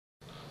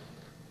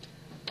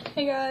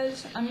Hey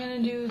guys, I'm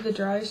going to do the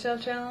draw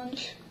yourself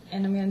challenge,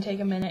 and I'm going to take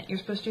a minute. You're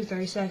supposed to do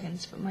 30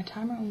 seconds, but my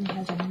timer only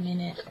has a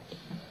minute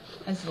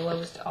as the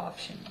lowest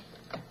option.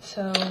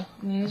 So, I'm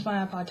going to use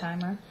my iPod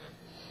timer,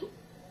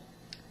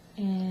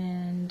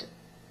 and,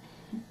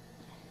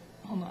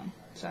 hold on,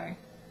 sorry.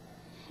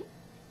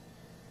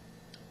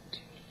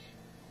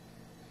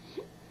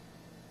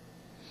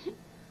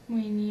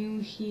 When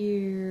you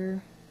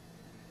hear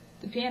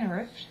the piano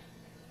riff,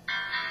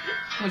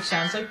 which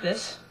sounds like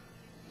this,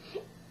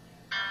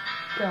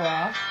 go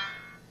off,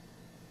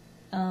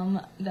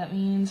 that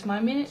means my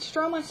minute to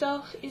draw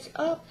myself is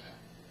up.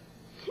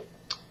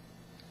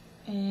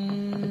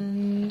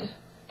 And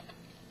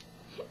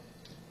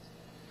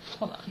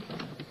hold on,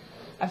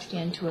 I have to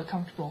get into a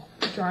comfortable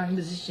drawing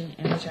position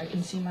in which I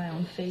can see my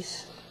own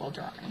face while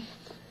drawing.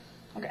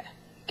 Okay,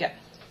 go.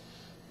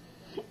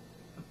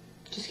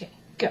 Just kidding,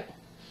 go.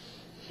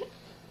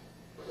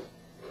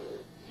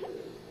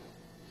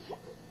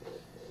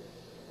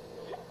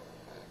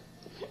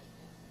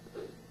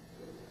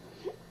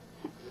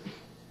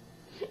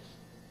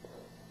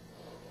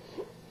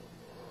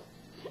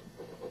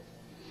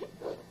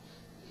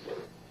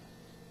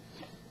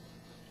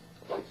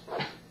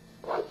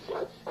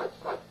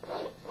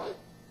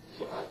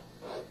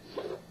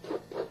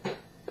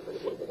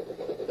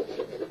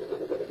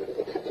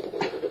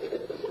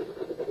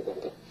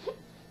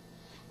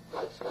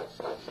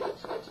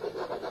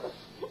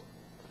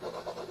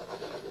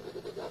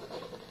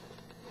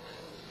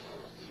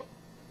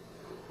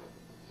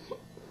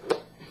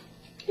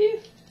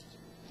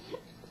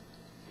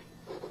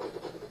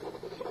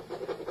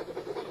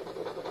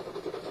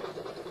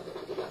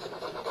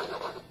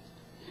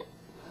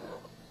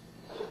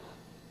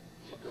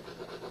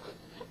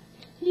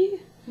 Yeah.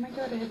 Oh my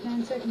god, I have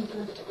 9 seconds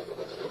left.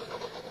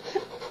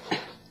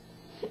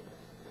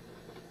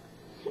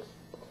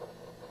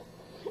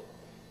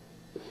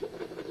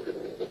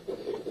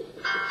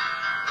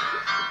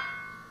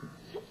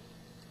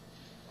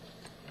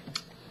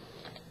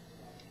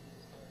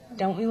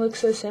 Don't we look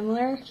so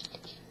similar?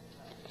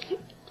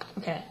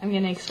 Okay, I'm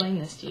gonna explain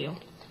this to you.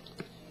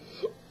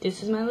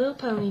 This is my little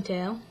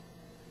ponytail.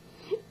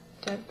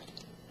 Okay.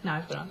 Now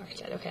I put it on the right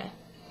side, okay.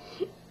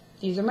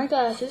 These are my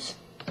glasses.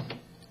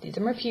 These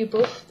are my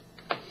pupils.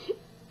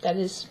 That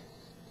is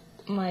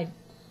my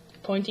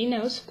pointy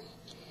nose.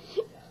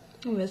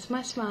 And that's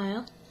my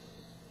smile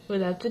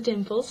without the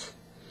dimples.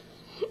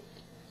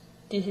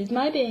 This is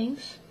my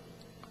bangs.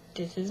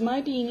 This is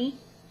my beanie.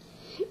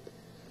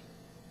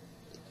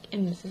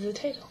 And this is a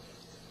title.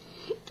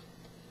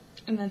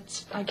 And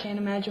that's, I can't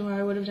imagine what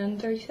I would have done in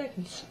 30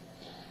 seconds.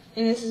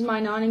 And this is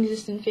my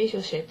non-existent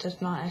facial shape that's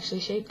not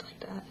actually shaped like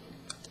that.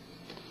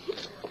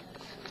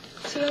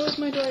 So that was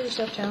my draw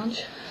yourself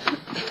challenge.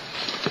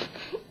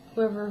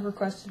 Whoever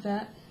requested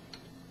that,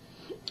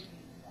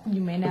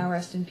 you may now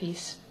rest in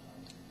peace.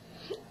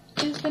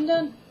 It's been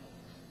done.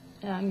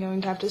 And I'm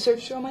going to have to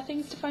search through all my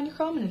things to find your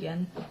comment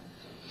again.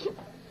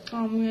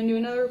 I'm going to do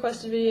another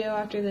requested video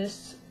after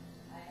this.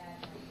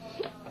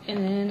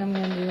 And then I'm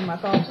going to do my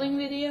fall fling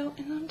video,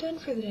 and I'm done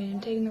for the day. I'm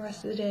taking the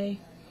rest of the day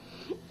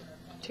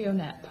to go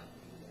nap.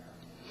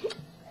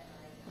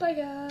 Bye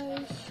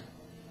guys.